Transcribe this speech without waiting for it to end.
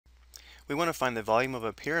We want to find the volume of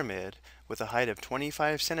a pyramid with a height of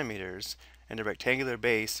 25 centimeters and a rectangular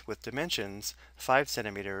base with dimensions 5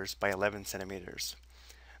 centimeters by 11 centimeters.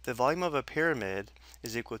 The volume of a pyramid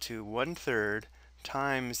is equal to 1/3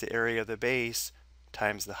 times the area of the base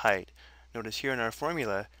times the height. Notice here in our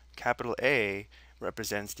formula, capital A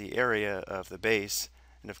represents the area of the base,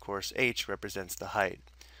 and of course h represents the height.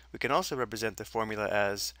 We can also represent the formula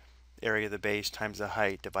as area of the base times the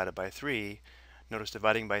height divided by 3. Notice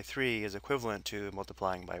dividing by 3 is equivalent to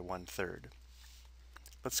multiplying by 1/3.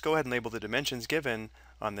 Let's go ahead and label the dimensions given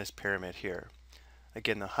on this pyramid here.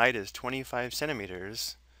 Again, the height is 25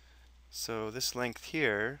 centimeters, so this length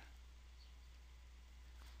here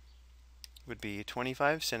would be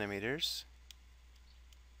 25 centimeters,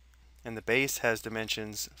 and the base has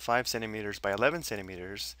dimensions 5 centimeters by 11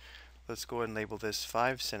 centimeters. Let's go ahead and label this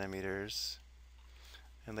 5 centimeters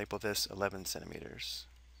and label this 11 centimeters.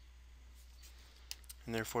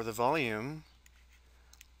 And therefore the volume,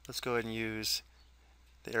 let's go ahead and use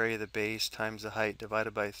the area of the base times the height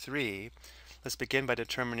divided by 3. Let's begin by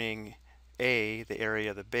determining A, the area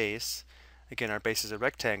of the base. Again, our base is a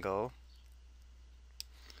rectangle,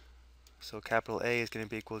 so capital A is going to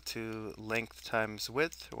be equal to length times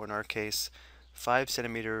width, or in our case 5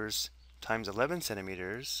 centimeters times 11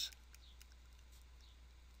 centimeters,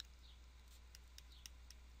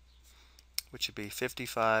 which would be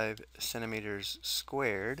 55 centimeters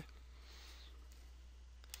squared.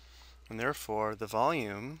 And therefore the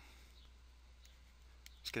volume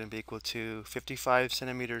is going to be equal to 55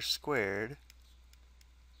 centimeters squared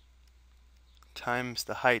times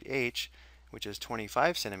the height h, which is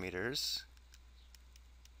 25 centimeters,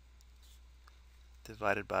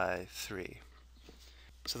 divided by 3.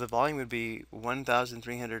 So the volume would be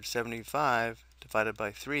 1,375 divided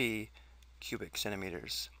by 3 cubic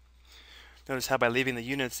centimeters. Notice how by leaving the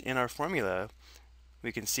units in our formula,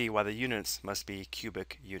 we can see why the units must be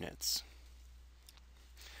cubic units.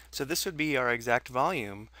 So this would be our exact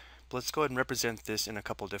volume, but let's go ahead and represent this in a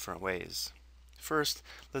couple different ways. First,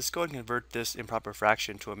 let's go ahead and convert this improper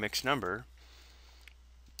fraction to a mixed number.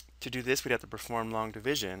 To do this, we'd have to perform long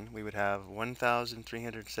division. We would have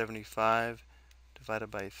 1,375 divided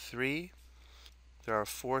by 3. There are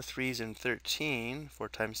 4 3's in 13. 4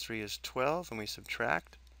 times 3 is 12, and we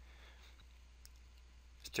subtract.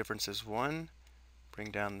 This difference is 1.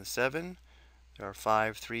 Bring down the 7. There are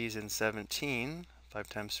 5 3's in 17. 5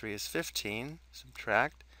 times 3 is 15.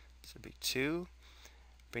 Subtract. This would be 2.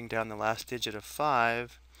 Bring down the last digit of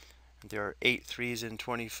 5. And there are 8 3's in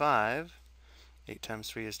 25. 8 times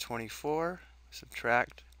 3 is 24.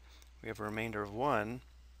 Subtract. We have a remainder of 1.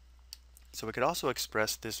 So we could also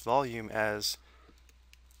express this volume as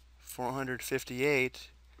 458.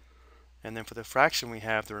 And then for the fraction, we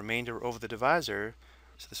have the remainder over the divisor.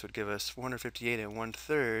 So this would give us 458 and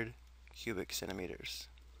 1/3 cubic centimeters.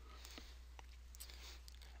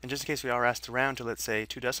 And just in case we are asked to round to, let's say,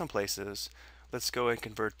 2 decimal places, let's go and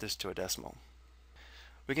convert this to a decimal.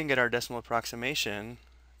 We can get our decimal approximation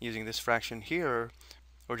using this fraction here,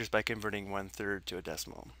 or just by converting 1/3 to a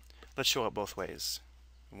decimal. Let's show it both ways.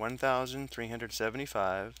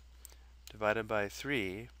 1,375 divided by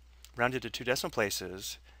 3, rounded to 2 decimal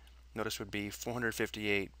places, notice would be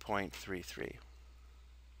 458.33.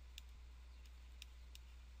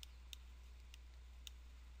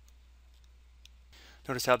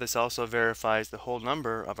 Notice how this also verifies the whole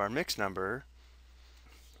number of our mixed number,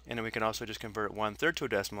 and then we can also just convert 1/3 to a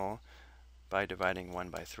decimal by dividing 1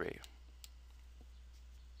 by 3.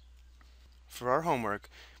 For our homework,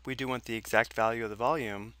 we do want the exact value of the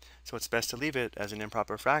volume, so it's best to leave it as an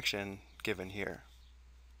improper fraction given here.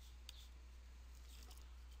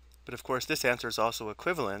 But of course, this answer is also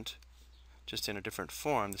equivalent, just in a different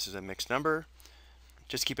form. This is a mixed number.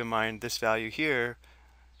 Just keep in mind this value here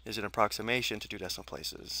is an approximation to 2 decimal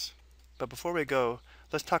places. But before we go,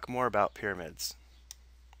 let's talk more about pyramids.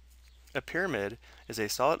 A pyramid is a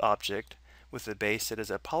solid object with a base that is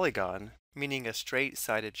a polygon, meaning a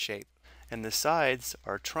straight-sided shape, and the sides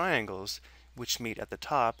are triangles which meet at the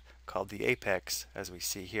top, called the apex, as we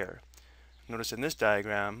see here. Notice in this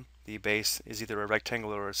diagram, the base is either a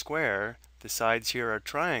rectangle or a square. The sides here are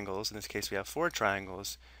triangles. In this case, we have 4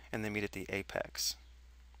 triangles, and they meet at the apex.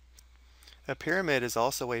 A pyramid is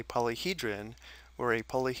also a polyhedron, where a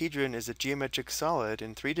polyhedron is a geometric solid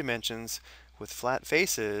in 3 dimensions with flat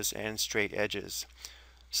faces and straight edges.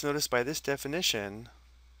 So notice by this definition,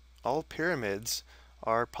 all pyramids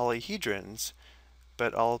are polyhedrons,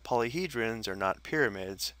 but all polyhedrons are not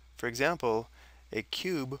pyramids. For example, a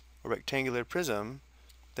cube or rectangular prism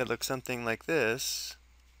that looks something like this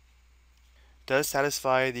does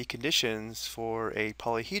satisfy the conditions for a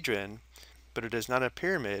polyhedron, but it is not a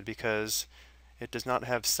pyramid because it does not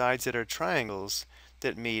have sides that are triangles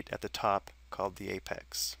that meet at the top, called the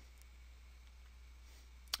apex.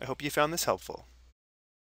 I hope you found this helpful.